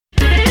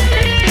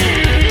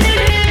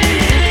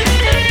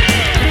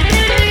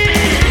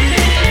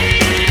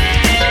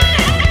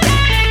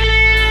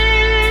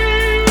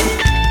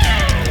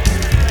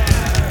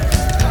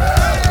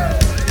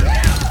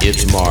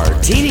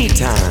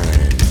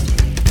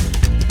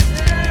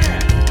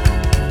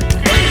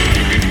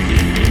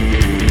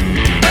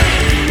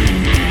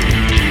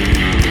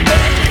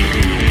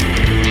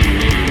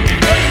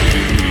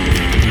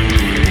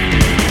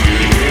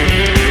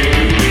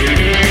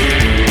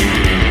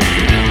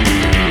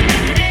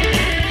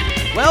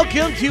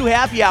Welcome to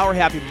Happy Hour.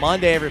 Happy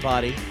Monday,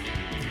 everybody.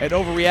 An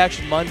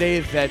Overreaction Monday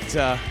that's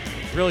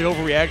really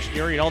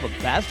overreactionary in all the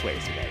best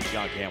ways today.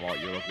 Sean Campbell,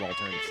 your local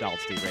alternative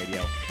South State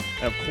Radio.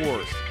 And, of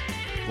course,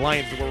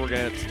 Lions are where we're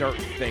going to start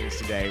things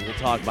today. We'll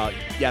talk about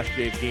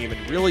yesterday's game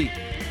and really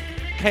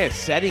kind of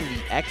setting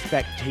the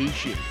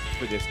expectation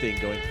for this thing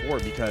going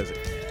forward, because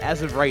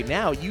as of right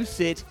now, you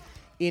sit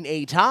in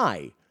a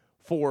tie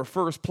for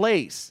first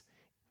place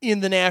in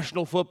the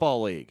National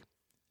Football League.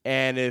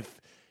 And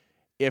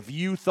if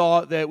you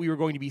thought that we were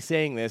going to be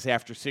saying this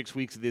after 6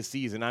 weeks of this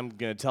season, I'm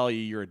going to tell you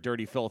you're a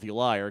dirty, filthy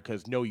liar,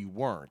 because no, you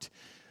weren't.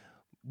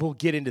 We'll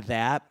get into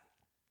that.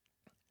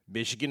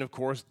 Michigan, of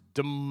course,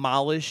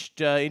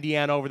 demolished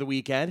Indiana over the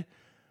weekend.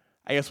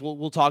 I guess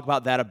we'll talk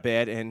about that a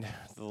bit, and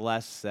the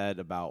less said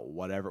about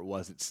whatever it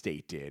was that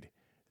State did,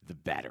 the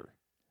better.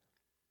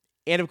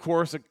 And, of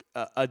course,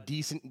 a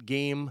decent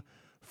game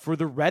for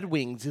the Red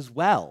Wings as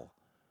well,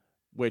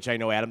 which I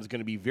know Adam's going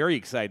to be very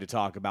excited to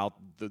talk about,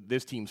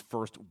 this team's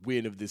first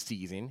win of the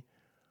season.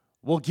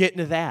 We'll get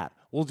into that.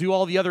 We'll do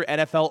all the other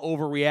NFL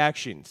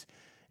overreactions,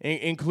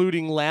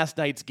 including last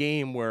night's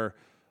game where,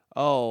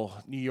 New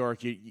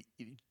York,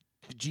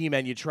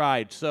 G-Men, you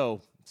tried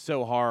so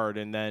hard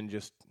and then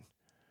just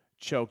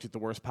choked at the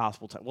worst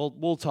possible time.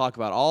 We'll talk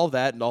about all of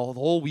that and the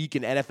whole week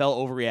in NFL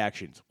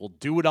overreactions. We'll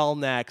do it all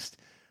next,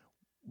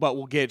 but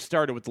we'll get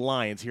started with the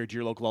Lions here at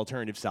your local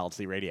alternative Solid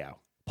State Radio.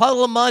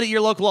 Puddle of Mud at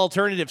your local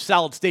alternative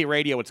Solid State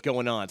Radio. What's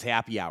going on? It's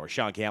Happy Hour.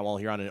 Sean Campbell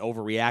here on an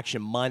Overreaction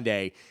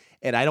Monday.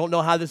 And I don't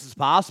know how this is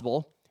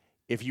possible.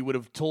 If you would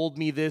have told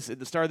me this at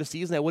the start of the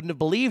season, I wouldn't have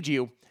believed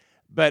you.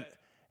 But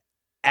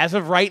as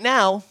of right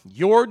now,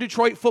 your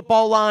Detroit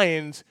football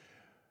Lions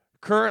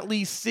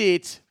currently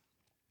sit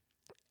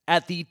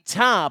at the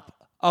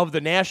top of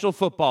the National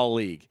Football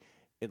League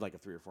in like a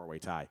 3 or 4-way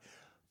tie.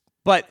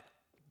 But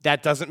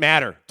that doesn't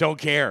matter. Don't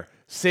care.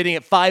 Sitting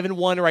at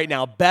 5-1 right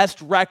now,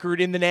 best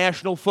record in the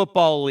National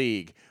Football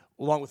League,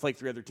 along with like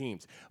 3 other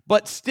teams.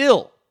 But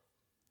still,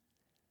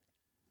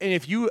 and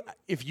if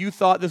you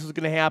thought this was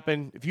going to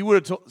happen, if you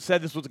would have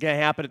said this was going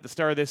to happen at the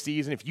start of this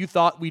season, if you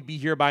thought we'd be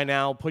here by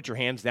now, put your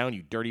hands down,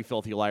 you dirty,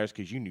 filthy liars,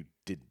 because you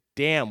did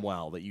damn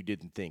well that you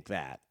didn't think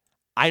that.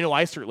 I know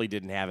I certainly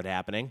didn't have it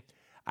happening.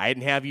 I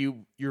didn't have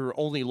your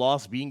only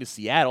loss being to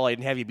Seattle. I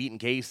didn't have you beating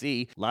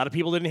KC. A lot of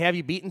people didn't have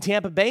you beating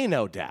Tampa Bay,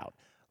 no doubt.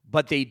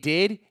 But they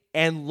did,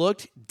 and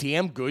looked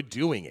damn good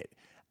doing it.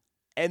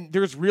 And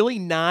there's really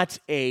not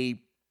a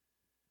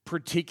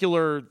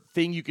particular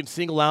thing you can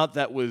single out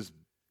that was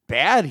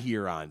bad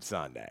here on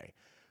Sunday.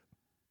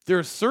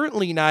 There's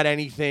certainly not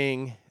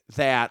anything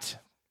that,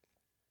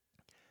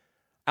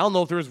 I don't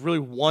know if there was really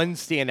one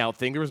standout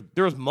thing.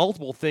 There was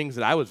multiple things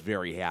that I was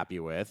very happy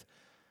with.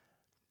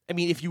 I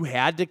mean, if you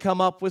had to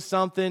come up with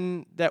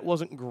something that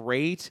wasn't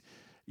great,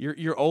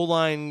 your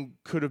O-line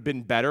could have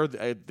been better.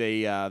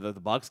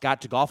 The Bucs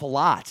got to golf a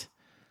lot.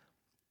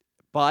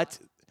 But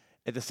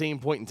at the same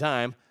point in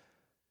time,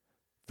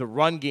 the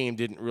run game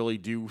didn't really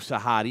do so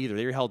hot either.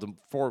 They held them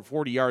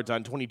 40 yards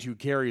on 22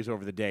 carries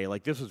over the day.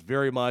 Like, this was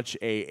very much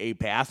a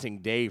passing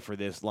day for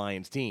this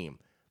Lions team.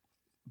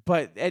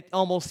 But it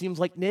almost seems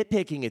like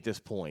nitpicking at this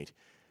point.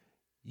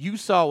 You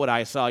saw what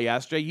I saw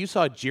yesterday. You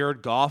saw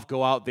Jared Goff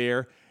go out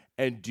there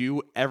and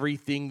do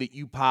everything that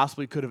you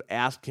possibly could have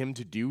asked him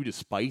to do,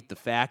 despite the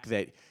fact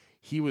that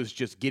he was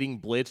just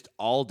getting blitzed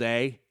all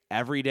day,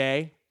 every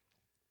day.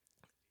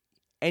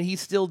 And he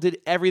still did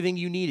everything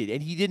you needed.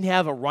 And he didn't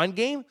have a run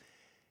game.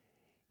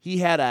 He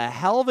had a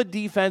hell of a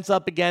defense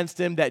up against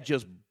him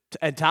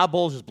and Todd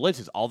Bowles just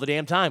blitzes all the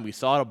damn time. We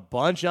saw it a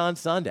bunch on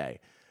Sunday.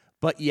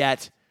 But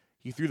yet,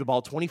 he threw the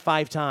ball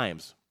 25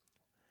 times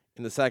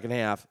in the second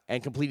half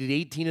and completed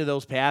 18 of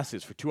those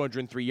passes for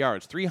 203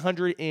 yards.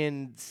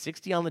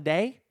 360 on the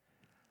day.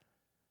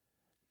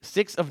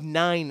 6 of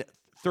 9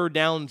 third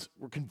downs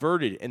were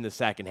converted in the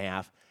second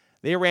half.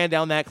 They ran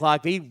down that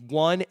clock. They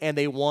won, and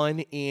they won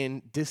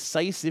in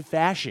decisive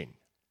fashion.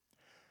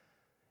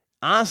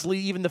 Honestly,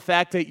 even the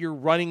fact that your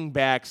running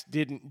backs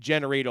didn't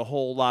generate a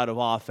whole lot of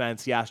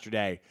offense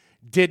yesterday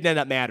didn't end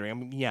up mattering. I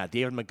mean, yeah,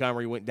 David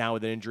Montgomery went down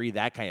with an injury.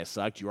 That kind of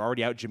sucked. You were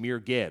already out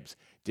Jahmyr Gibbs.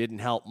 Didn't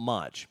help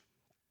much.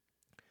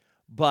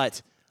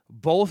 But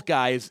both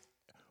guys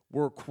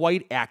were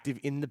quite active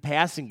in the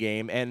passing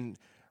game, and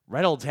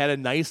Reynolds had a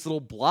nice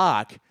little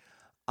block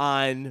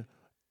on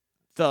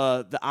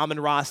the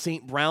Amon-Ra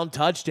St. Brown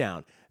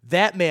touchdown.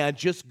 That man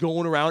just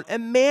going around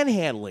and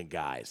manhandling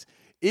guys.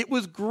 It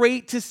was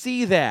great to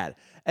see that.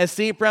 As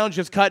St. Brown's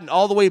just cutting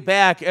all the way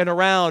back and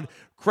around,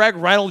 Craig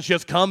Reynolds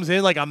just comes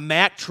in like a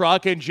Mack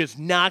truck and just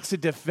knocks a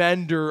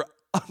defender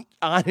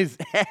on his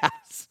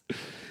ass.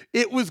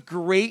 It was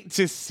great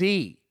to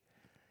see.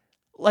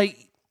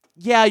 Like,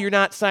 yeah, you're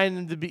not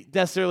signing him to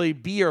necessarily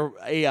be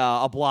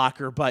a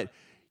blocker, but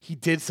he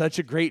did such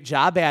a great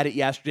job at it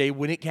yesterday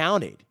when it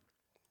counted.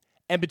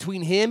 And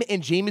between him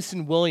and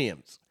Jamison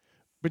Williams,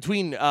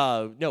 between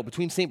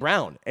St.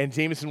 Brown and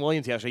Jamison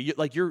Williams yesterday,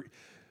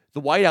 the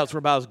wideouts were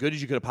about as good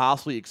as you could have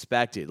possibly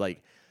expected.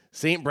 Like,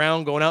 St.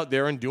 Brown going out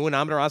there and doing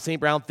Amon-Ra St.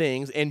 Brown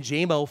things, and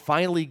J-Mo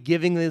finally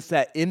giving this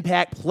that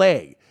impact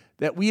play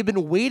that we have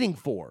been waiting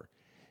for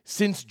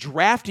since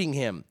drafting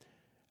him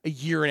a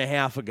year and a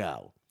half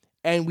ago.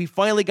 And we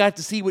finally got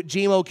to see what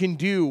J-Mo can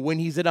do when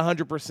he's at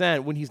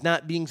 100%, when he's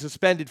not being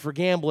suspended for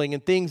gambling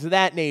and things of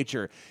that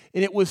nature.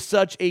 And it was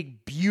such a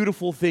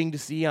beautiful thing to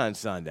see on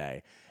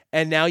Sunday.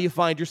 And now you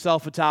find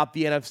yourself atop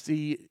the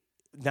NFC,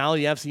 now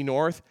the NFC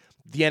North,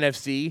 the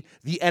NFC,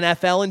 the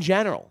NFL in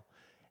general.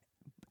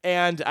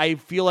 And I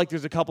feel like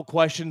there's a couple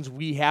questions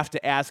we have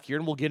to ask here,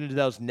 and we'll get into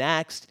those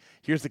next.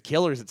 Here's the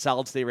Killers at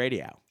Solid State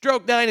Radio.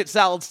 Stroke 9 at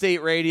Solid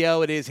State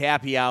Radio. It is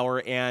happy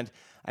hour, and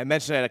I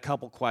mentioned I had a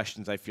couple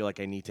questions I feel like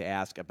I need to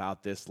ask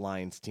about this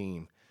Lions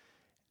team.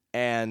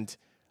 And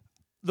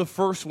the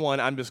first one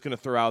I'm just going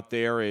to throw out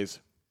there is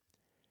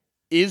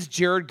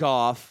Jared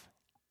Goff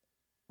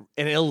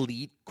an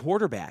elite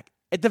quarterback?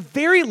 At the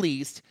very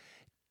least,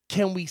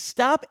 can we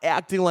stop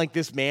acting like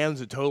this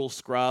man's a total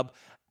scrub?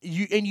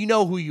 You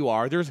know who you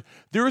are.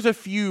 There's a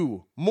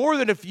few, more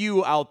than a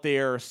few out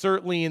there,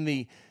 certainly in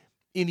the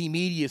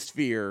media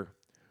sphere,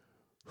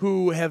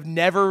 who have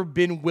never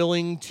been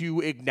willing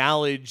to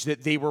acknowledge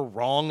that they were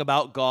wrong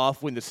about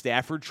Goff when the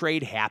Stafford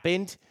trade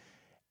happened,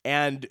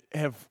 and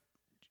have,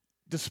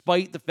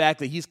 despite the fact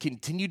that he's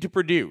continued to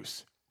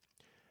produce,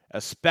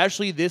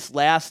 especially this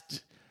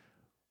last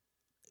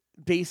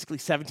basically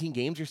 17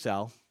 games or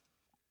so,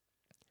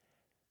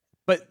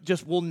 but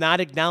just will not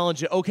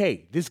acknowledge it.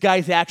 Okay, this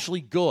guy's actually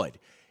good.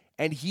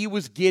 And he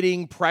was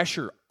getting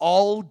pressure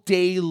all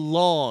day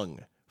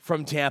long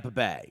from Tampa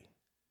Bay,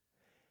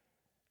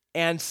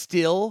 and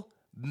still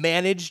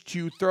managed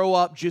to throw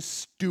up just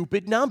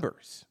stupid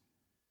numbers.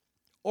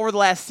 Over the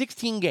last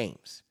 16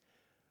 games,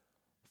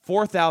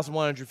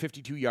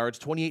 4,152 yards,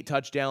 28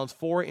 touchdowns,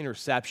 4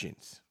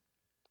 interceptions.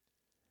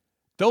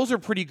 Those are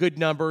pretty good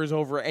numbers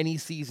over any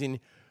season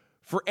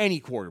for any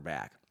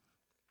quarterback.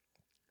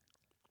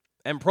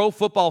 And Pro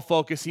Football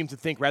Focus seems to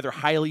think rather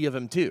highly of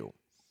him too.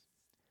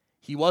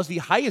 He was the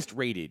highest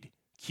rated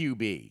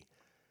QB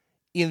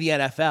in the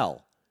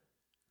NFL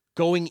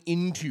going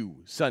into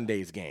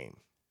Sunday's game.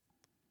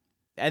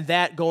 And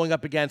that going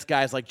up against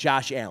guys like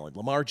Josh Allen,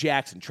 Lamar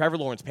Jackson, Trevor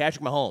Lawrence,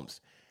 Patrick Mahomes.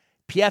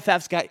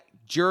 PFF's got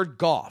Jared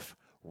Goff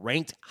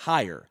ranked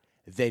higher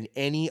than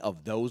any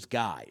of those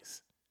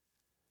guys.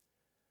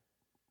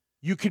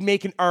 You could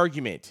make an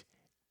argument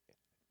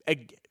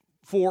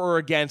for or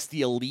against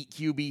the elite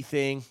QB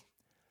thing,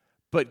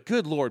 but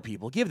good Lord,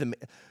 people, can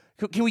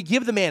we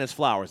give the man his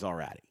flowers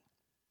already?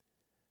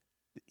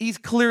 He's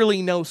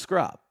clearly no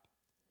scrub.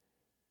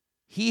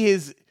 He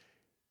has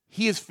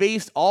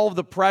faced all of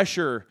the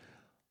pressure,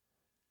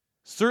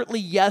 certainly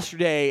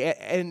yesterday,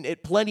 and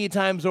at plenty of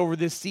times over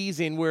this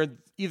season, where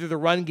either the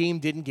run game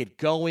didn't get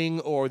going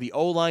or the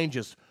O-line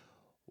just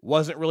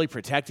wasn't really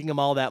protecting him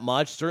all that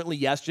much. Certainly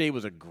yesterday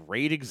was a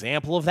great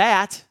example of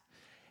that.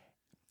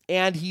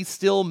 And he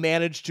still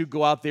managed to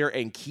go out there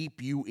and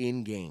keep you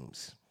in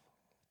games.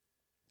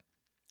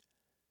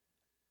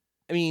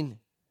 I mean,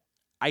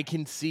 I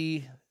can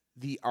see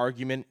the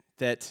argument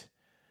that,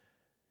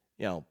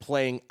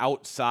 playing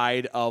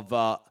outside of,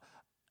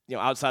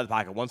 outside the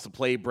pocket, once the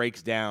play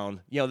breaks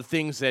down, the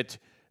things that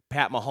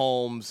Pat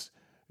Mahomes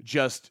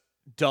just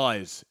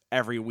does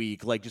every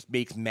week, like just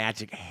makes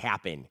magic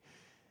happen.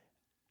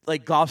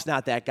 Like, Goff's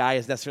not that guy,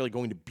 is necessarily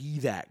going to be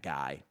that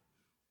guy.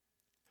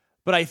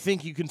 But I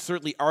think you can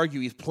certainly argue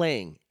he's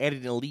playing at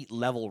an elite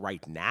level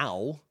right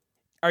now.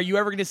 Are you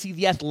ever going to see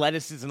the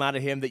athleticism out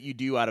of him that you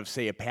do out of,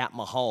 say, a Pat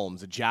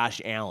Mahomes, a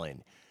Josh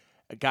Allen,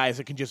 guys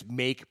that can just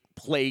make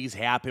plays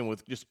happen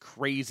with just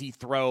crazy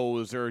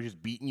throws or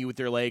just beating you with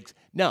their legs?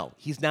 No,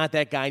 he's not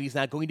that guy, and he's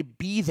not going to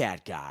be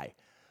that guy.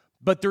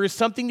 But there is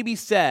something to be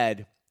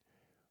said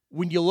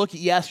when you look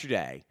at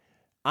yesterday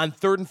on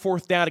 3rd and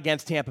 4th down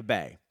against Tampa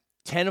Bay.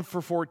 10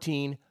 for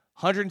 14,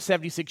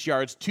 176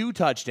 yards, 2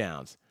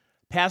 touchdowns,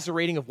 passer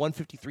rating of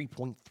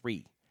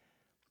 153.3.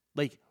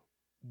 Like,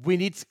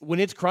 when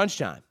it's crunch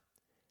time,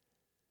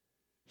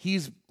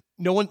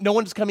 no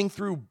one's coming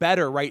through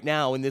better right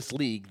now in this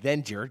league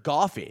than Jared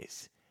Goff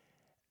is.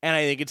 And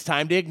I think it's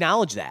time to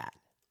acknowledge that.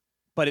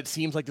 But it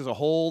seems like there's a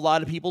whole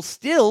lot of people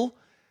still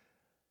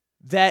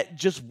that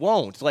just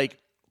won't. Like,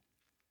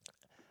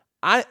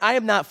 I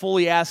am not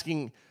fully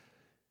asking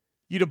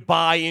you to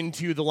buy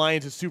into the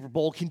Lions as Super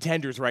Bowl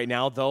contenders right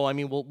now, though. I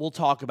mean, we'll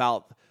talk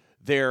about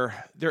their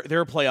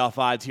playoff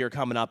odds here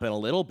coming up in a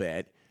little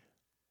bit.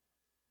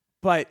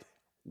 But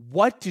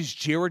what does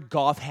Jared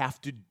Goff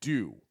have to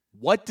do?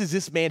 What does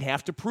this man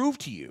have to prove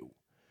to you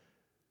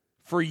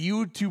for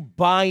you to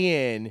buy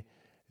in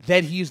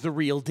that he's the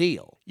real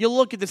deal? You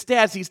look at the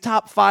stats, he's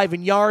top 5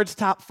 in yards,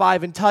 top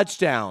 5 in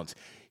touchdowns.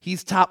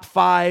 He's top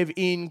 5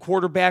 in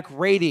quarterback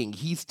rating.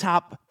 He's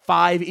top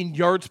 5 in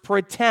yards per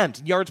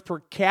attempt, yards per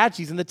catch.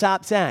 He's in the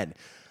top 10.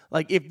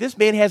 Like, if this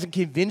man hasn't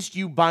convinced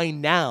you by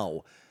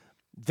now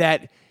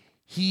that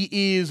he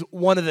is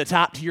one of the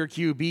top tier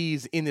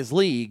QBs in this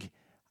league,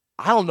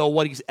 I don't know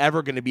what he's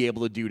ever going to be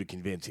able to do to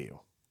convince you.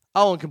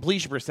 Oh, and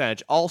completion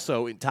percentage,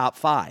 also in top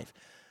 5.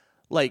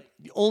 Like,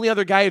 the only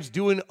other guy that's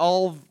doing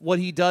all of what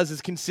he does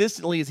as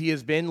consistently as he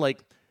has been, like,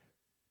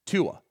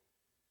 Tua.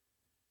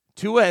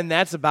 Tua, and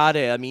that's about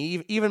it. I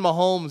mean, even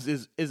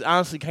Mahomes is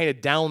honestly kind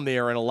of down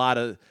there in a lot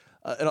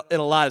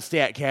of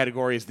stat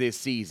categories this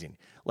season.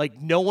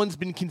 Like, no one's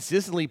been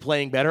consistently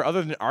playing better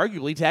other than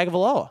arguably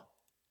Tagovailoa.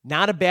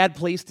 Not a bad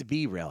place to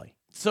be, really.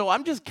 So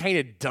I'm just kind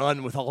of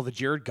done with all the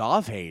Jared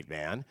Goff hate,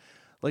 man.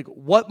 Like,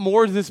 what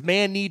more does this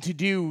man need to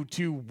do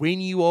to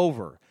win you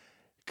over?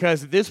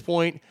 Because at this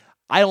point,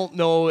 I don't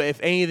know if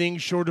anything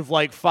short of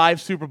like 5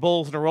 Super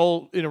Bowls in a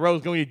row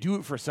is going to do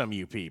it for some of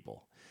you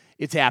people.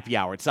 It's Happy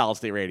Hour at Solid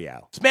State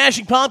Radio.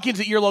 Smashing Pumpkins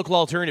at your local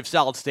alternative,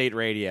 Solid State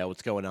Radio.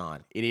 What's going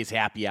on? It is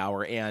Happy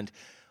Hour. And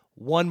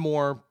one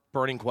more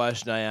burning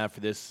question I have for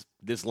this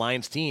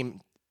Lions team,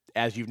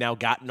 as you've now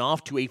gotten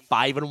off to a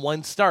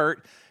 5-1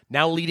 start,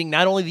 now leading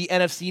not only the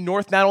NFC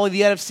North, not only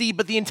the NFC,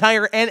 but the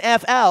entire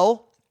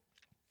NFL.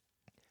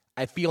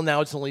 I feel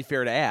now it's only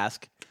fair to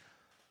ask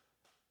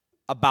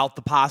about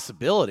the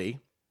possibility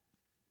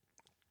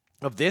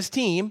of this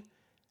team,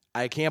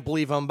 I can't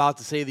believe I'm about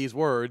to say these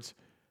words,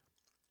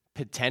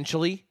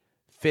 potentially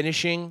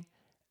finishing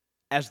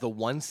as the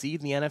 1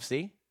 seed in the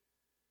NFC?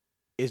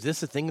 Is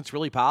this a thing that's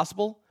really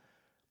possible?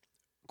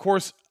 Of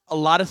course, a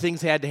lot of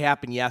things had to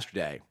happen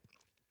yesterday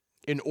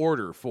in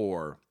order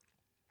for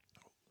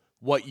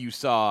what you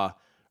saw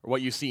or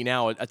what you see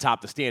now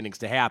atop the standings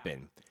to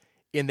happen,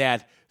 in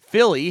that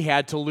Philly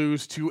had to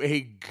lose to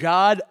a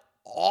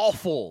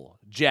god-awful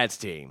Jets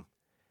team.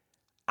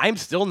 I'm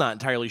still not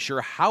entirely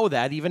sure how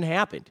that even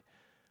happened.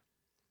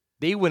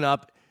 They went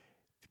up,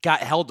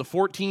 got held to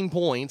 14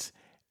 points,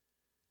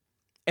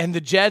 and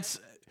the Jets,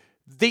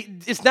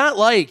 it's not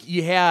like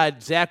you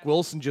had Zach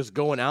Wilson just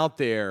going out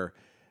there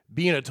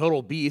being a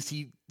total beast.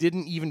 He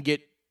didn't even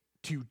get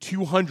to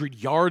 200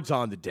 yards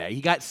on the day.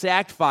 He got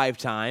sacked 5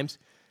 times.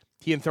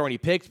 He didn't throw any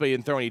picks, but he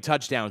didn't throw any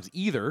touchdowns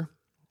either.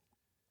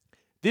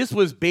 This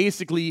was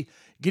basically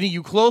getting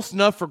you close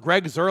enough for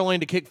Greg Zuerlein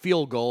to kick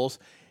field goals,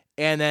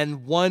 and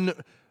then one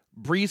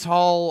Breece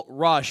Hall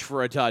rush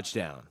for a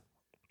touchdown.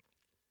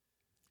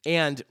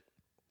 And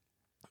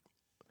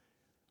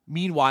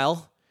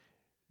meanwhile,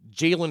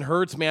 Jalen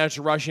Hurts managed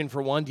to rush in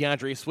for 1,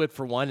 DeAndre Swift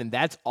for 1, and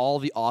that's all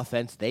the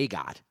offense they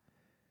got.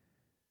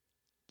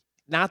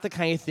 Not the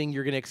kind of thing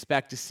you're going to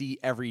expect to see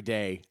every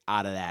day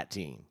out of that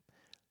team.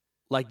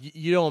 Like,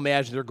 you don't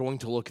imagine they're going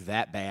to look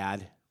that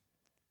bad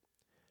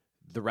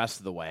the rest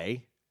of the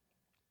way.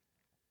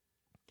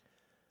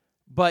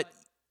 But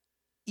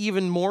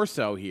even more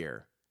so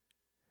here,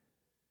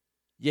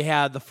 you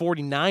had the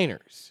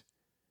 49ers.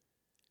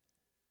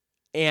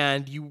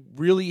 And you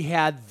really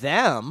had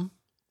them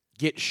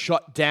get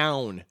shut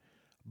down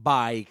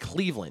by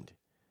Cleveland,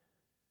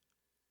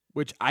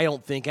 which I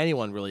don't think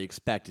anyone really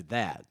expected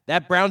that.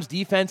 That Browns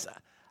defense,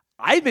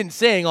 I've been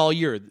saying all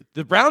year,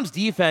 the Browns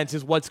defense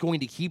is what's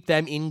going to keep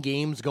them in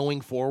games going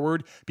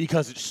forward,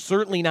 because it's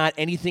certainly not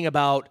anything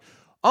about,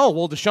 oh,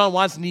 well, Deshaun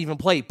Watson didn't even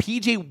play.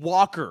 P.J.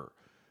 Walker,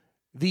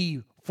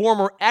 the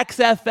former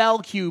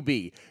XFL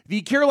QB,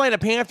 the Carolina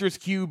Panthers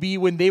QB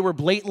when they were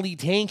blatantly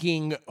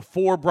tanking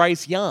for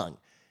Bryce Young.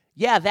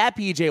 Yeah, that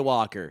P.J.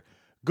 Walker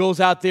goes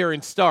out there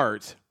and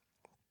starts.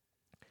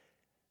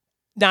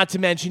 Not to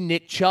mention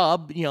Nick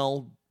Chubb,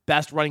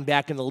 best running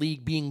back in the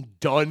league, being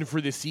done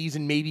for the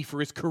season, maybe for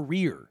his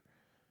career.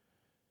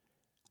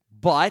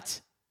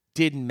 But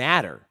didn't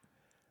matter.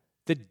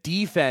 The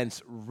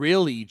defense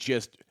really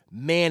just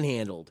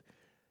manhandled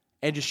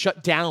and just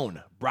shut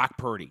down Brock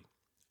Purdy.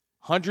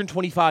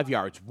 125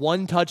 yards,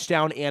 1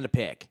 touchdown, and a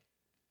pick.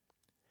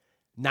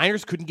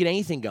 Niners couldn't get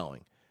anything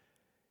going.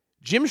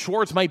 Jim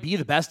Schwartz might be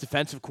the best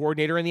defensive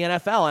coordinator in the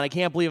NFL, and I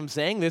can't believe I'm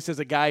saying this as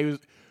a guy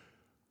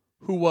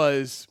who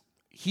was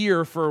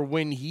here for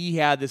when he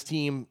had this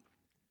team,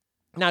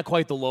 not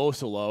quite the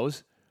lowest of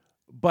lows,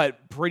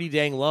 but pretty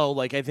dang low.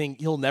 Like, I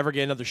think he'll never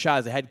get another shot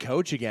as a head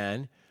coach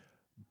again.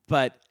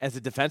 But as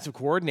a defensive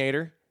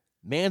coordinator,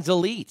 man's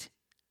elite.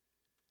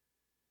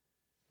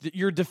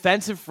 Your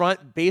defensive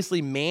front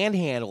basically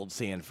manhandled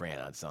San Fran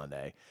on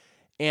Sunday.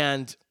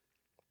 And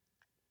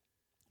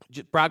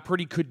Brock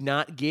Purdy could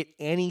not get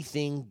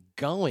anything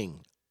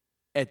going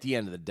at the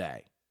end of the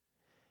day.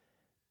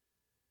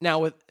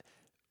 Now,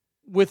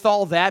 with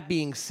all that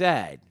being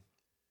said,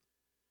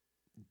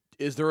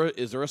 is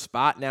there a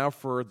spot now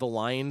for the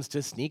Lions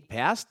to sneak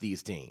past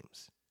these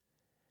teams?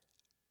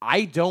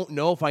 I don't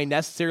know if I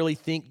necessarily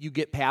think you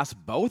get past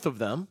both of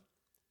them.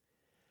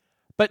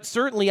 But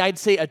certainly I'd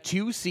say a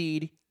 2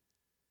 seed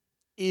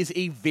is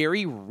a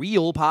very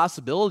real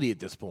possibility at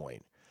this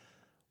point.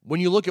 When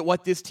you look at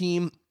what this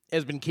team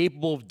has been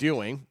capable of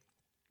doing,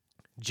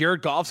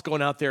 Jared Goff's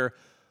going out there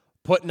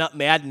putting up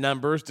Madden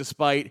numbers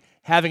despite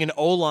having an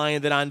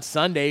O-line that on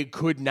Sunday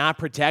could not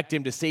protect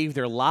him to save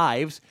their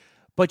lives.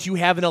 But you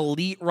have an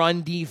elite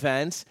run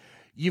defense.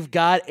 You've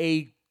got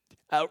a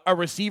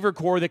receiver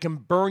core that can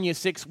burn you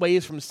 6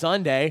 ways from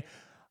Sunday.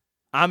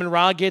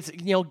 Amon-Ra gets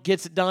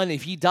it done.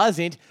 If he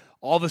doesn't,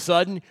 all of a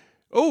sudden,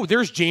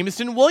 there's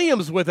Jameson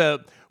Williams with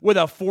a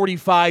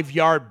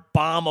 45-yard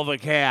bomb of a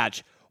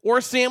catch. Or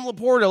Sam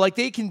Laporta. Like,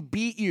 they can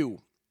beat you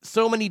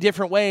so many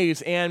different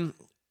ways. And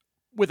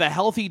with a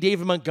healthy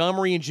David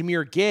Montgomery and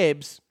Jahmyr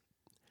Gibbs,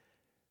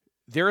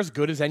 they're as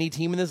good as any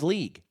team in this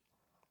league.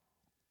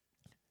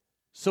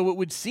 So it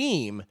would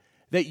seem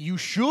that you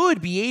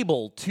should be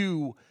able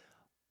to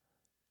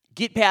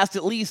get past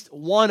at least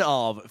one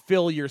of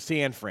Philly or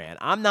San Fran.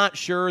 I'm not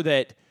sure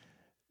that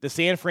the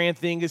San Fran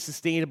thing is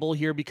sustainable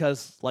here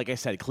because, like I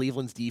said,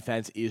 Cleveland's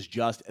defense is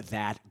just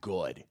that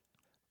good.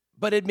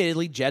 But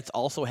admittedly, Jets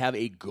also have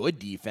a good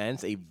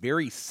defense, a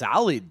very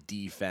solid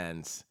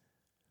defense,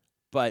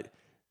 but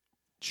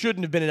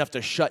shouldn't have been enough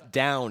to shut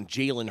down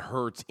Jalen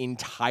Hurts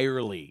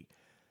entirely.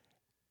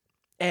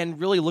 And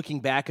really looking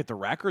back at the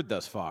record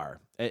thus far,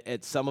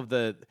 at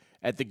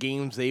the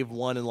games they've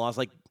won and lost,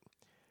 like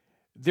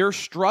they're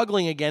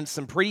struggling against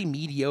some pretty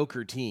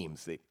mediocre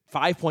teams.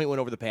 5-point win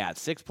over the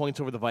Pats, 6 points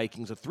over the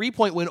Vikings, a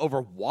 3-point win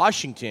over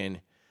Washington.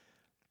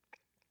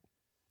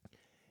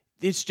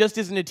 It just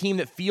isn't a team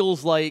that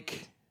feels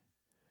like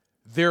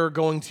they're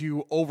going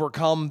to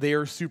overcome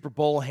their Super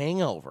Bowl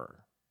hangover.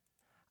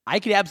 I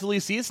could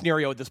absolutely see a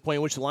scenario at this point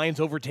in which the Lions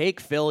overtake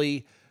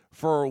Philly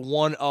for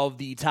one of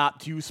the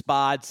top 2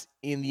 spots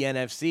in the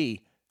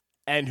NFC.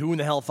 And who in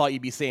the hell thought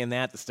you'd be saying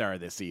that at the start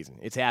of this season?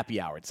 It's happy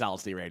hour at Solid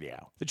State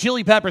Radio. The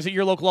Chili Peppers at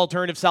your local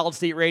alternative Solid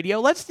State Radio.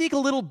 Let's sneak a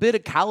little bit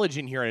of college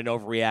in here on an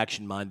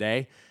Overreaction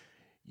Monday.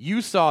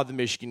 You saw the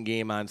Michigan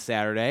game on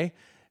Saturday.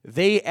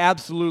 They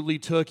absolutely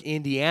took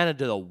Indiana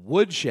to the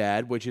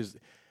woodshed, which is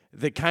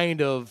the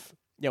kind of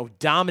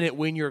dominant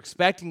win you're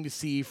expecting to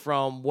see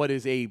from what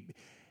is a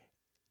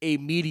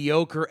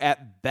mediocre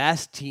at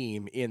best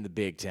team in the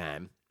Big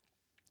Ten.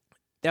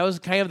 That was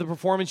kind of the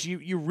performance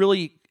you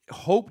really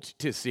hoped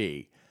to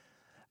see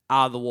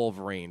out of the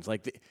Wolverines.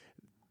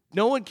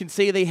 No one can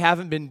say they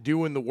haven't been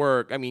doing the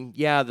work. I mean,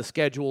 yeah, the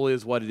schedule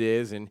is what it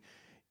is, and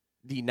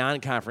the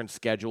non-conference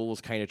schedule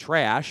was kind of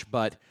trash,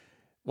 but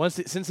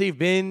since they've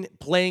been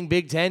playing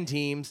Big Ten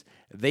teams,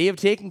 they have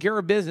taken care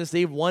of business.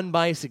 They've won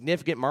by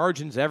significant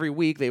margins every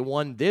week. They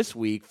won this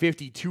week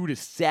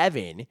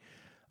 52-7,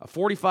 a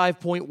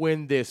 45-point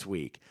win this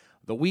week.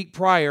 The week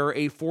prior,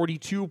 a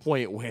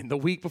 42-point win. The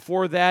week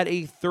before that,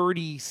 a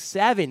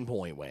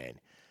 37-point win.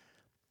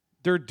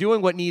 They're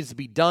doing what needs to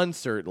be done,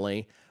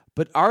 certainly,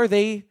 but are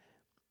they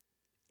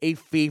a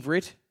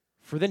favorite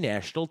for the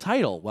national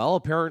title? Well,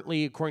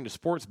 apparently, according to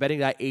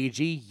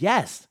sportsbetting.ag,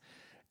 yes.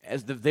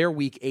 As their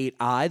Week 8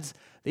 odds,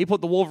 they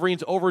put the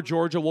Wolverines over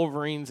Georgia.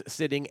 Wolverines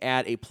sitting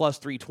at a plus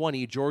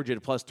 320, Georgia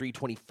at plus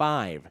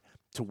 325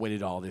 to win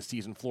it all this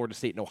season. Florida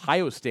State and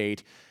Ohio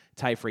State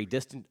tie for a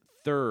distant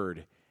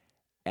third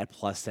at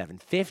plus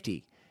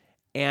 750.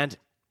 And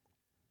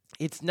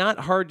it's not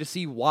hard to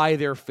see why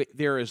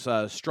they're as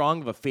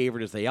strong of a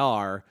favorite as they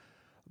are.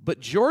 But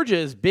Georgia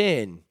has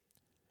been,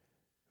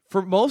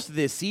 for most of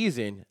this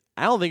season,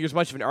 I don't think there's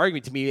much of an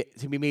argument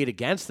to be made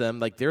against them.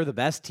 Like, they're the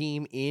best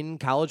team in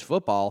college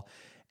football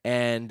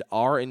and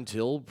are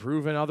until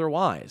proven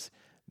otherwise.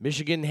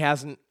 Michigan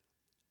hasn't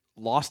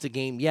lost a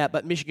game yet,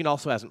 but Michigan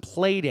also hasn't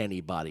played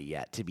anybody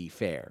yet, to be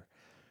fair.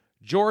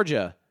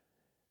 Georgia,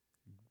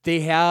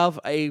 they have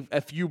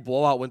a few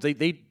blowout wins.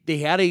 They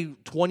had a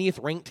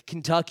 20th ranked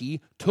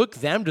Kentucky, took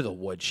them to the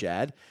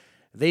woodshed.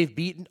 They've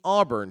beaten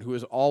Auburn, who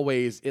is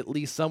always at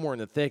least somewhere in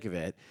the thick of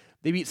it.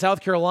 They beat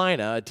South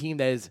Carolina, a team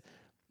that is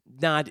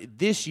not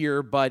this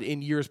year, but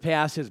in years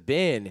past has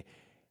been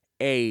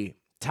a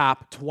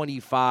top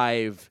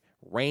 25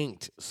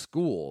 ranked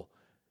school.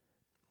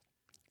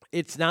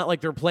 It's not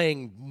like they're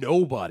playing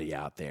nobody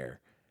out there.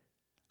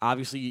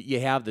 Obviously,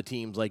 you have the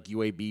teams like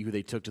UAB, who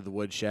they took to the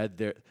woodshed.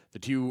 They're the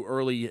 2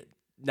 early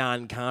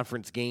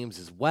non-conference games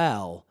as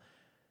well.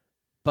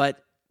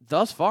 But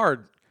thus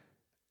far,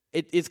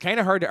 it's kind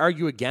of hard to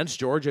argue against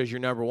Georgia as your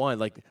number one.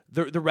 Like,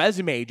 the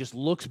resume just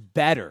looks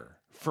better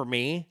for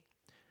me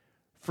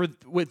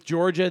with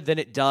Georgia than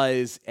it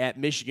does at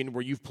Michigan,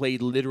 where you've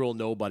played literal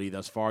nobody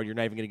thus far. You're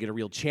not even going to get a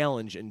real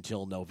challenge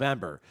until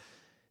November.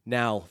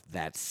 Now,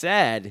 that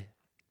said,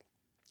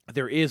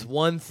 there is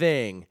one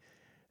thing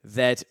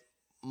that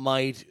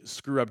might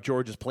screw up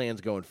Georgia's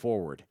plans going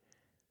forward.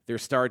 Their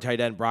star tight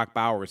end, Brock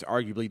Bowers,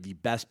 arguably the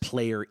best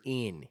player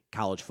in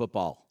college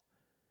football,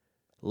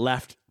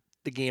 left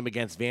the game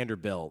against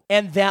Vanderbilt.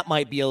 And that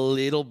might be a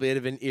little bit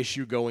of an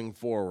issue going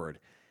forward.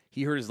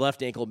 He hurt his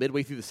left ankle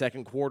midway through the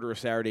second quarter of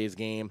Saturday's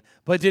game,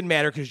 but it didn't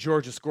matter because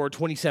Georgia scored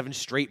 27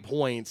 straight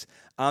points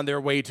on their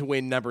way to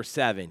win number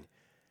 7.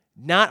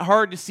 Not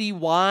hard to see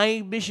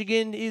why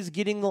Michigan is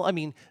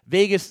getting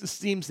Vegas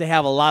seems to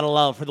have a lot of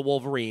love for the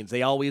Wolverines.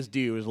 They always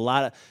do. There's a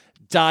lot of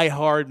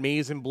diehard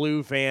maize and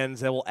blue fans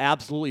that will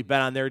absolutely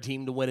bet on their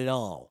team to win it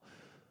all.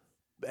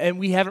 And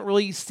we haven't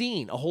really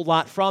seen a whole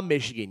lot from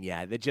Michigan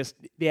yet.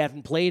 They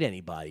haven't played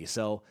anybody.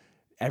 So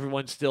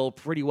everyone's still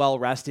pretty well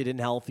rested and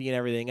healthy and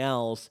everything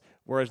else,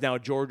 whereas now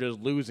Georgia's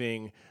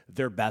losing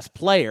their best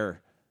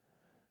player.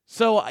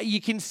 So you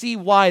can see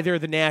why they're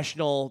the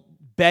national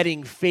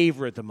betting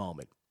favorite at the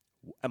moment.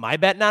 Am I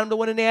betting on them to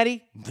win a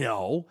natty?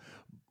 No,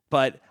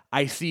 but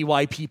I see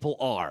why people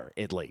are,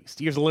 at least.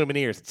 Here's the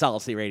Lumineers at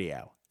Solid State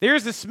Radio.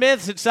 There's the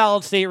Smiths at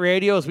Solid State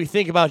Radio as we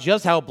think about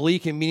just how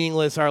bleak and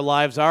meaningless our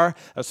lives are,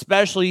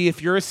 especially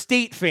if you're a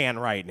State fan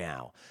right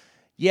now.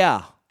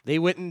 Yeah, They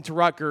went into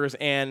Rutgers,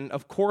 and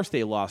of course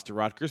they lost to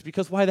Rutgers,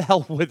 because why the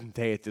hell wouldn't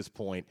they at this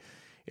point?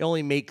 It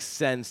only makes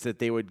sense that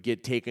they would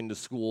get taken to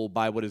school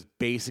by what is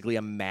basically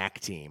a MAC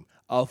team.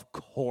 Of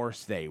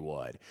course they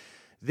would.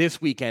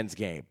 This weekend's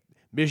game,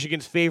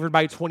 Michigan's favored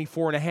by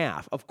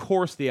 24.5. Of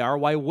course they are.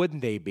 Why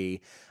wouldn't they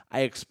be?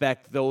 I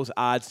expect those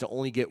odds to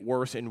only get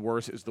worse and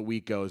worse as the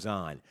week goes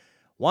on.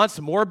 Want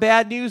some more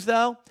bad news,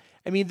 though?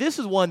 I mean, this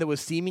is one that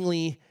was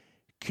seemingly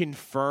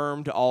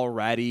confirmed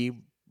already,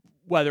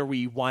 whether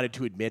we wanted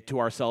to admit to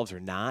ourselves or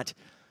not.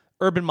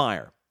 Urban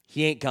Meyer,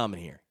 he ain't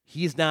coming here.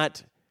 He's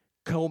not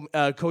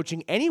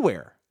coaching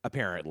anywhere,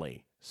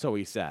 apparently, so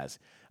he says.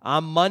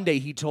 On Monday,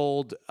 he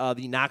told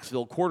the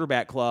Knoxville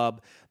Quarterback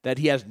Club that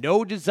he has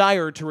no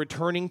desire to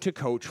returning to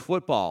coach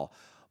football.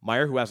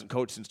 Meyer, who hasn't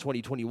coached since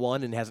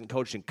 2021 and hasn't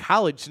coached in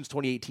college since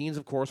 2018, is,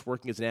 of course,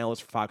 working as an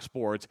analyst for Fox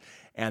Sports.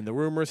 And the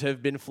rumors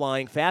have been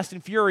flying fast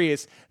and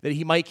furious that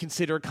he might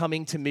consider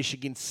coming to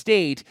Michigan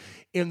State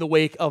in the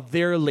wake of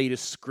their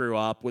latest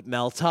screw-up with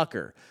Mel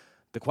Tucker.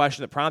 The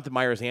question that prompted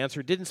Meyer's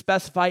answer didn't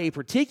specify a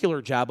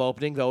particular job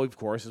opening, though, of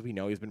course, as we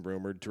know, he's been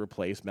rumored to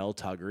replace Mel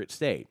Tucker at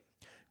State.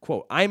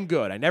 Quote, I'm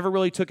good. I never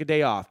really took a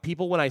day off.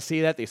 People, when I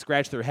say that, they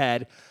scratch their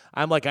head.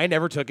 I'm like, I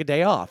never took a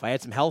day off. I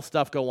had some health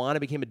stuff go on. I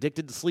became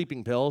addicted to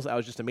sleeping pills. I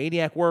was just a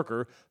maniac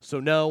worker. So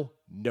no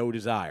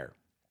desire.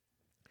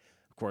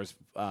 Of course,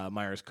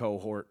 Meyer's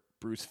cohort,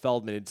 Bruce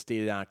Feldman, had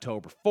stated on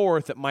October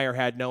 4th that Meyer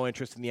had no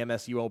interest in the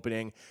MSU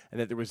opening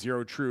and that there was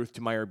zero truth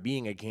to Meyer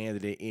being a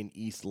candidate in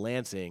East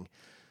Lansing.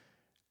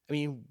 I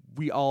mean,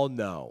 we all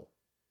know.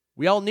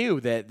 We all knew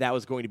that that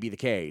was going to be the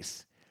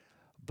case.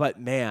 But,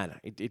 man,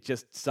 it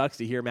just sucks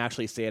to hear him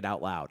actually say it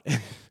out loud.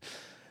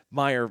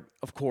 Meyer,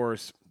 of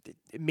course,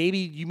 maybe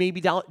you may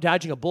be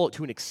dodging a bullet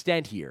to an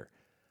extent here.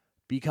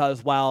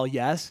 Because while,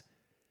 yes,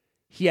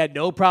 he had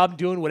no problem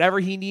doing whatever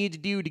he needed to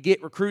do to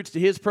get recruits to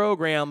his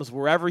programs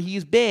wherever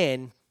he's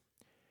been,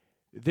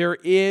 there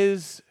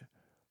is,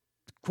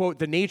 quote,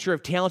 the nature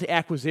of talent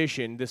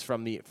acquisition, this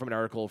from an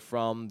article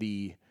from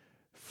the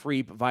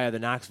Freep via the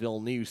Knoxville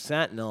News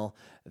Sentinel,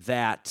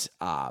 that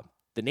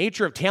the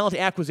nature of talent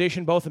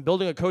acquisition, both in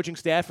building a coaching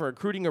staff and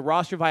recruiting a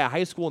roster via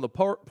high school and the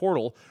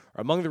portal,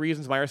 are among the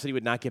reasons Meyer said he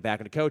would not get back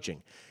into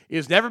coaching. It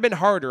has never been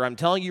harder. I'm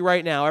telling you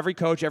right now, every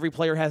coach, every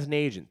player has an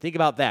agent. Think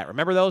about that.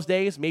 Remember those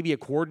days? Maybe a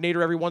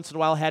coordinator every once in a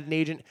while had an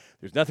agent.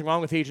 There's nothing wrong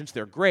with agents.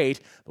 They're great.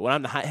 But when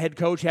I'm the head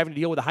coach having to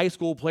deal with a high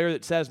school player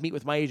that says, meet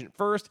with my agent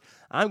first,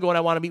 I'm going,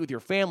 I want to meet with your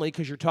family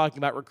because you're talking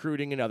about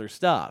recruiting and other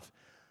stuff.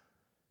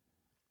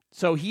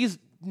 So he's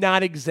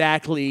not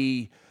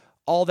exactly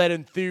all that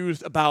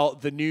enthused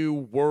about the new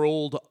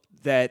world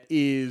that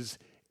is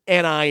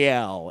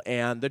NIL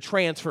and the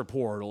transfer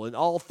portal and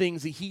all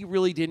things that he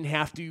really didn't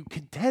have to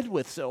contend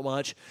with so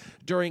much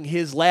during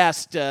his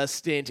last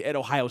stint at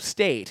Ohio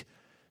State.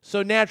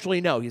 So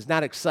naturally, no, he's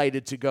not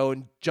excited to go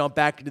and jump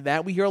back into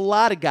that. We hear a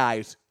lot of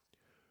guys,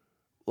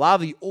 a lot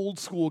of the old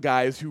school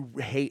guys who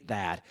hate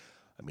that.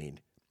 I mean,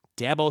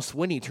 Dabo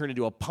Swinney turned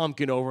into a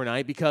pumpkin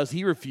overnight because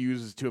he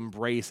refuses to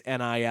embrace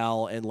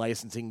NIL and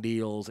licensing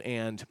deals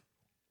and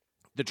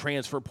the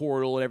transfer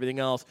portal and everything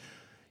else.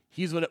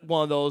 He's one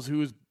of those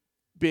who's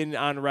been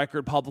on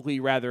record publicly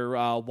rather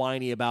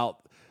whiny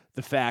about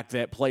the fact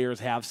that players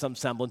have some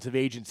semblance of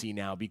agency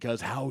now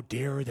because how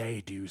dare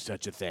they do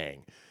such a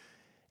thing?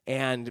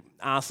 And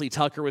honestly,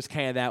 Tucker was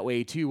kind of that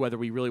way too, whether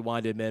we really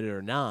wanted to admit it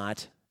or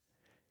not.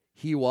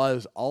 He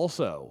was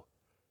also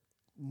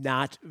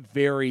not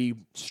very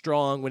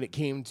strong when it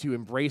came to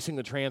embracing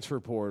the transfer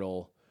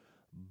portal,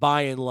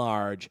 by and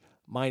large,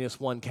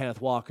 -1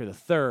 Kenneth Walker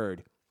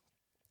III.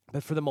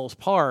 But for the most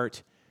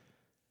part,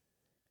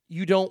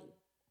 you don't,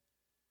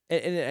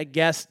 and I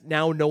guess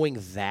now knowing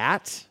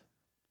that,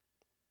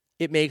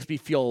 it makes me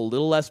feel a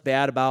little less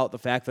bad about the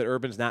fact that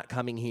Urban's not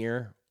coming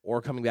here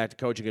or coming back to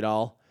coaching at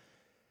all.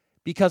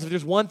 Because if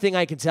there's one thing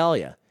I can tell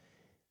you,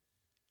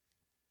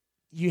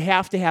 you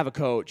have to have a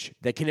coach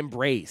that can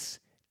embrace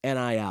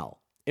NIL,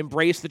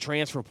 embrace the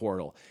transfer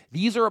portal.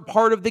 These are a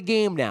part of the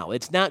game now.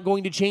 It's not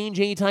going to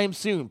change anytime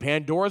soon.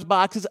 Pandora's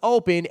box is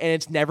open, and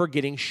it's never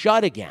getting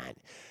shut again.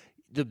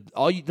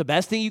 The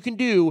best thing you can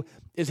do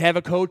is have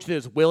a coach that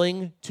is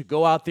willing to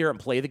go out there and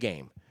play the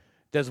game,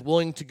 that's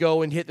willing to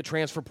go and hit the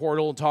transfer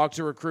portal and talk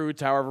to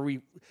recruits. However,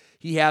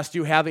 he has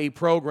to have a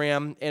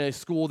program and a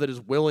school that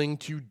is willing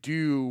to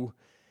do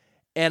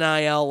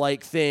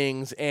NIL-like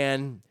things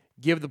and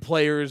give the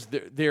players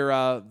their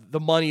the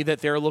money that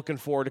they're looking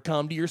for to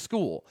come to your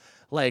school.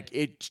 Like,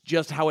 it's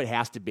just how it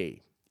has to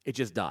be. It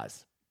just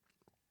does.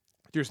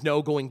 There's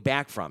no going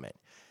back from it.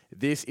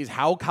 This is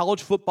how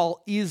college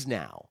football is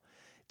now.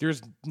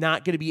 There's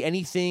not going to be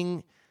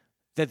anything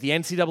that the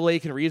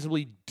NCAA can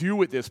reasonably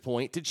do at this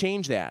point to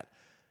change that.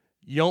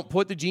 You don't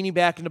put the genie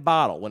back in the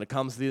bottle when it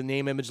comes to the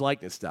name, image,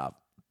 likeness stuff.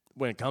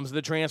 When it comes to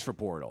the transfer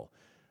portal,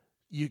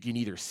 you can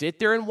either sit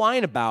there and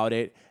whine about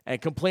it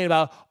and complain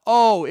about,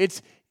 oh,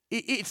 it's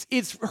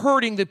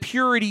hurting the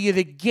purity of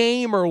the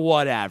game or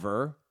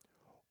whatever,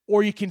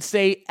 or you can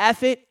say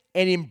F it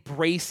and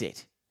embrace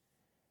it.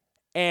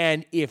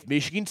 And if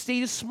Michigan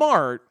State is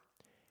smart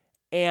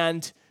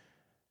and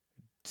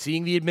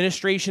seeing the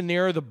administration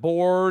there, the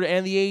board,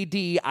 and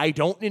the AD, I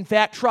don't, in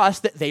fact,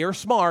 trust that they are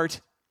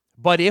smart.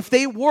 But if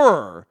they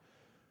were,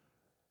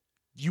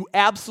 you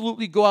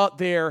absolutely go out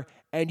there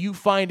and you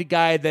find a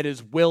guy that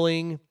is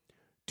willing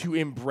to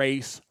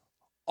embrace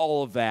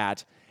all of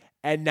that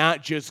and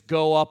not just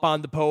go up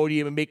on the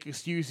podium and make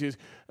excuses.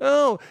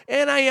 Oh,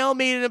 NIL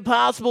made it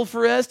impossible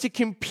for us to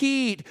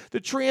compete. The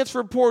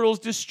transfer portal's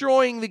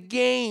destroying the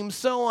game,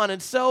 so on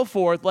and so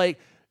forth. Like,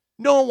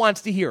 no one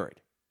wants to hear it.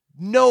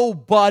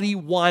 Nobody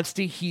wants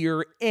to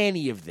hear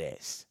any of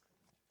this.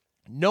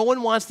 No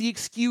one wants the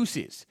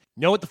excuses.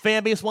 You know what the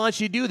fan base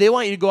wants you to do? They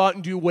want you to go out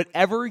and do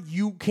whatever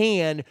you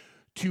can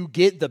to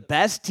get the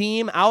best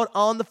team out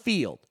on the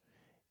field.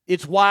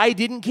 It's why I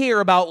didn't care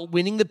about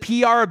winning the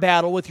PR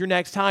battle with your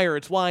next hire.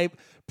 It's why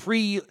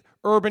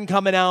Urban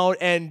coming out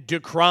and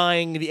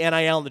decrying the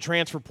NIL and the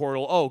transfer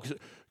portal. Oh,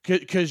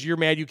 because you're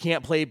mad you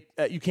can't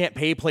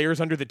pay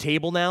players under the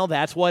table now?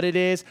 That's what it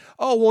is?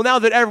 Oh, well, now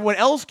that everyone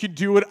else can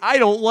do it, I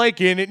don't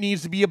like it and it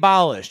needs to be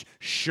abolished.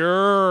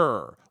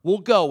 Sure, we'll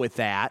go with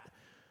that.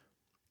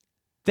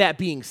 That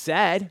being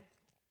said,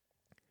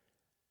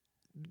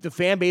 the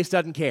fan base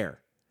doesn't care.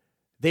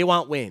 They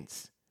want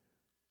wins.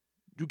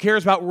 Who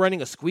cares about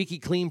running a squeaky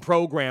clean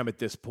program at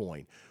this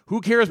point? Who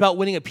cares about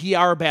winning a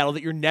PR battle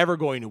that you're never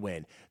going to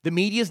win? The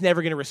media is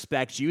never going to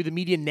respect you. The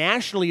media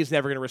nationally is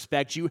never going to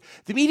respect you.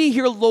 The media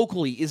here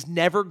locally is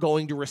never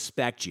going to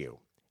respect you.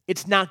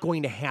 It's not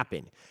going to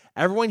happen.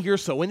 Everyone here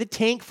is so in the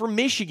tank for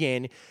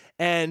Michigan,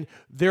 and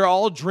they're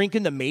all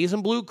drinking the maize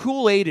and blue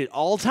Kool-Aid at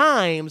all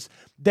times,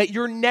 that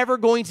you're never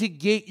going to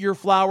get your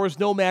flowers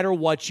no matter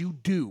what you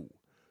do.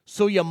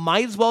 So you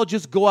might as well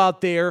just go out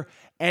there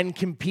and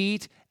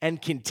compete and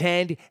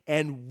contend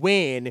and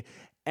win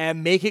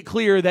and make it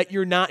clear that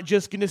you're not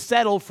just going to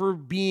settle for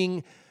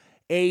being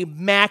a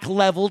MAC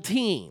level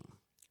team.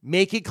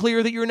 Make it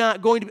clear that you're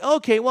not going to be,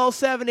 okay, well,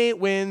 7-8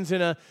 wins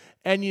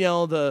and you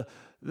know, the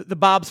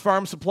Bob's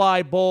Farm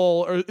Supply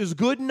Bowl is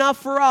good enough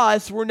for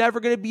us. We're never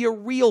going to be a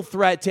real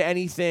threat to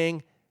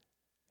anything.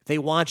 They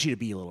want you to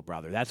be, little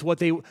brother. That's what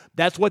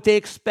they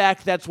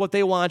expect. That's what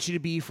they want you to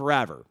be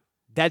forever.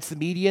 That's the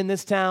media in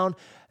this town.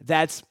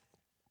 That's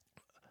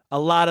a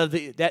lot of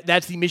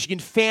that's the Michigan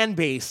fan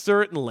base,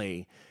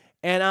 certainly.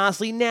 And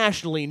honestly,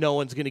 nationally, no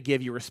one's going to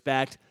give you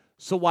respect.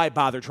 So why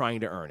bother trying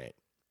to earn it?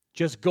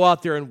 Just go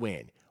out there and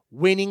win.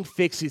 Winning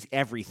fixes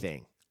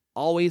everything.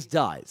 Always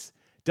does.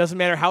 Doesn't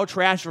matter how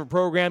trash of a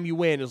program you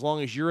win as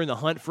long as you're in the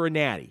hunt for a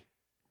natty.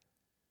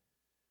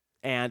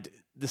 And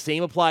the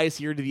same applies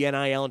here to the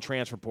NIL and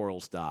transfer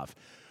portal stuff.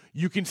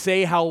 You can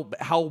say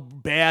how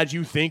bad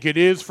you think it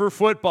is for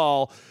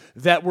football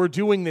that we're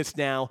doing this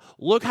now.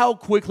 Look how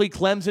quickly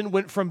Clemson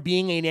went from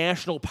being a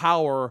national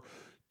power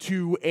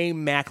to a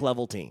MAC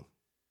level team.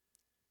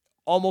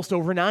 Almost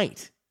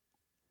overnight.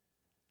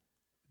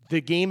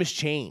 The game has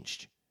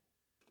changed.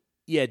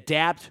 You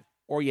adapt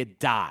or you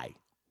die.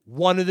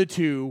 One of the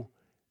two.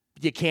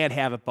 You can't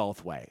have it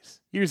both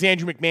ways. Here's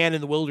Andrew McMahon in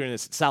the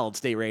Wilderness at Solid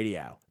State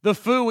Radio. The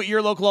Foo at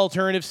your local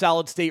alternative,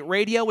 Solid State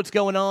Radio. What's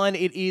going on?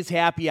 It is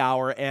happy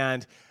hour,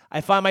 and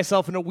I find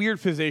myself in a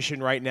weird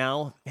position right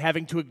now,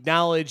 having to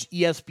acknowledge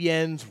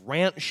ESPN's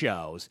rant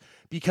shows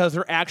because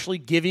they're actually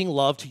giving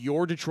love to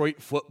your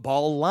Detroit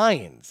football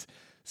Lions.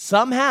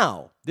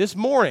 Somehow, this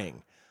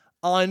morning,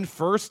 on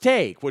First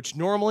Take, which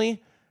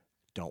normally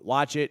don't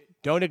watch it,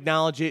 don't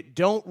acknowledge it,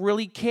 don't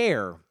really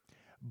care,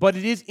 but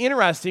it is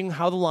interesting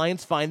how the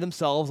Lions find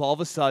themselves all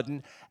of a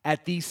sudden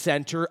at the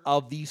center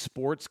of the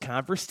sports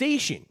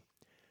conversation,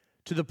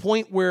 to the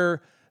point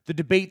where the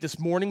debate this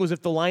morning was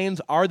if the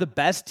Lions are the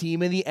best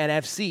team in the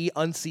NFC,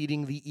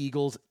 unseating the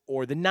Eagles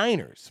or the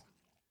Niners.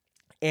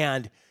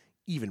 And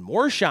even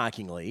more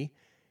shockingly,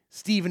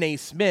 Stephen A.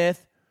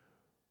 Smith,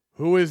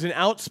 who is an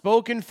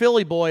outspoken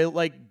Philly boy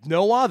like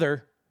no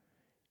other,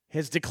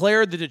 has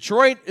declared that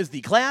Detroit is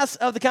the class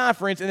of the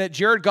conference and that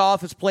Jared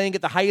Goff is playing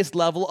at the highest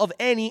level of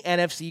any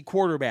NFC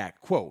quarterback.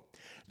 Quote,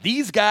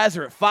 "These guys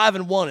are at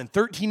 5-1 and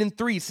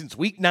 13-3 since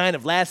week 9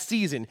 of last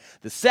season,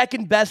 the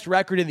second best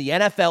record in the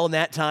NFL in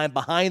that time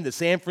behind the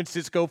San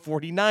Francisco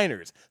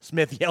 49ers,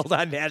 Smith yelled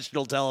on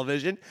national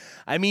television.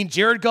 I mean,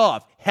 Jared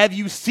Goff, have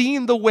you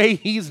seen the way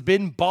he's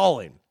been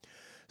balling?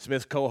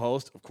 Smith's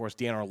co-host, of course,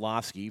 Dan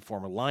Orlovsky,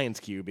 former Lions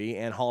QB,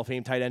 and Hall of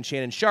Fame tight end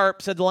Shannon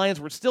Sharp said the Lions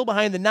were still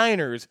behind the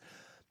Niners,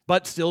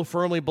 but still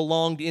firmly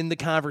belonged in the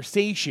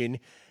conversation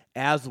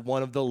as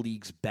one of the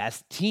league's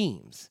best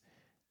teams.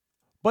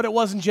 But it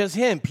wasn't just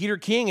him. Peter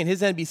King, in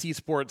his NBC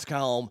Sports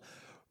column,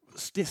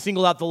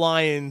 singled out the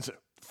Lions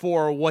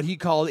for what he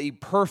called a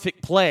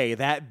perfect play,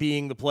 that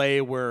being the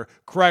play where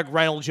Craig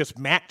Reynolds just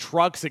Mack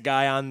trucks a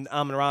guy on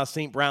Amon-Ra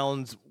St.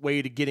 Brown's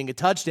way to getting a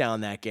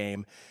touchdown that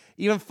game.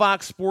 Even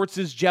Fox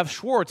Sports' Jeff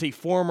Schwartz, a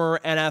former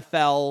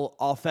NFL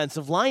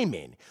offensive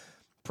lineman,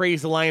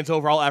 praised the Lions'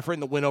 overall effort in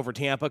the win over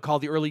Tampa,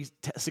 called the early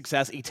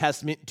success a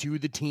testament to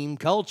the team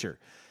culture.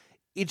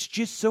 It's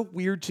just so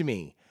weird to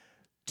me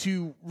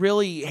to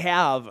really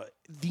have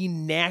the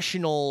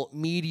national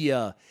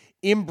media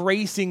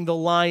embracing the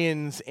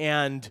Lions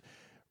and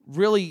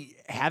really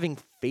having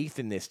faith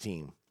in this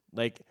team.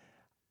 Like,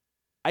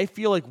 I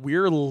feel like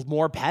we're a little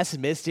more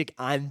pessimistic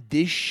on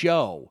this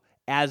show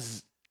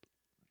as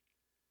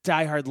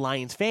diehard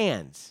Lions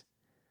fans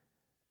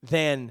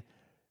than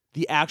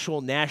the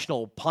actual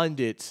national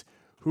pundits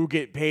who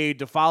get paid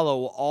to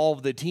follow all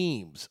of the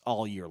teams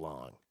all year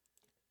long.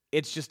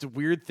 It's just a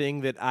weird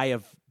thing that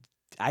I've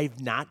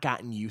not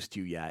gotten used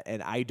to yet,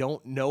 and I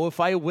don't know if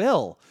I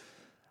will.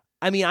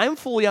 I mean, I'm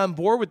fully on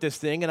board with this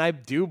thing, and I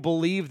do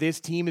believe this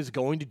team is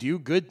going to do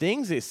good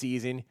things this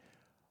season,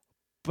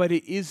 but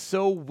it is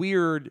so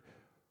weird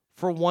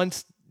for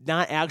once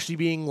not actually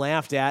being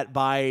laughed at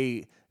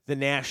by the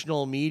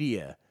national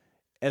media,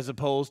 as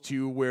opposed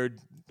to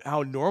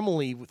how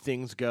normally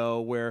things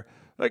go, where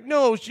like,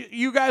 no,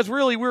 you guys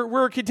really,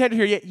 we're a contender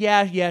here.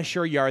 Yeah,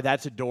 sure you are.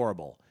 That's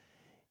adorable.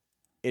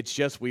 It's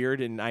just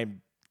weird, and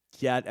I'm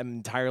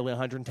entirely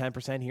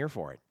 110% here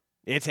for it.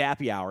 It's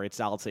happy hour. It's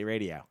Solid State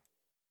Radio.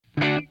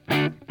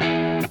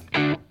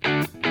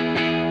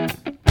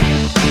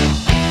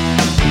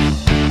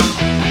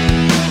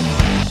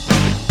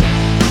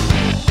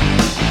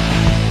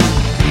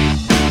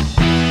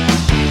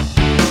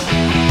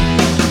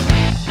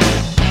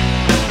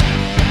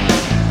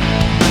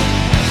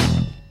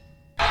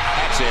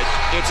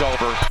 It's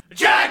over.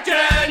 Jack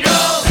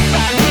Daniels!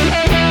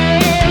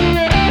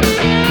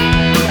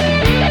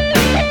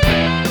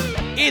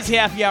 It's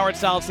happy hour at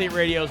Solid State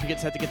Radio as we get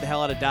set to get the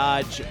hell out of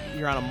Dodge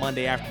here on a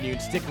Monday afternoon.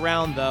 Stick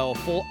around, though. A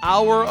full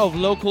hour of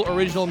local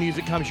original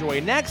music comes your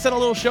way next on a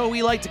little show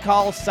we like to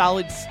call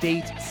Solid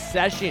State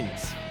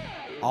Sessions.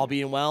 All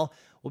being well,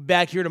 we'll be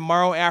back here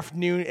tomorrow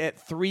afternoon at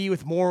 3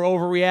 with more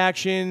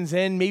overreactions,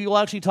 and maybe we'll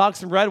actually talk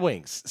some Red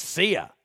Wings. See ya.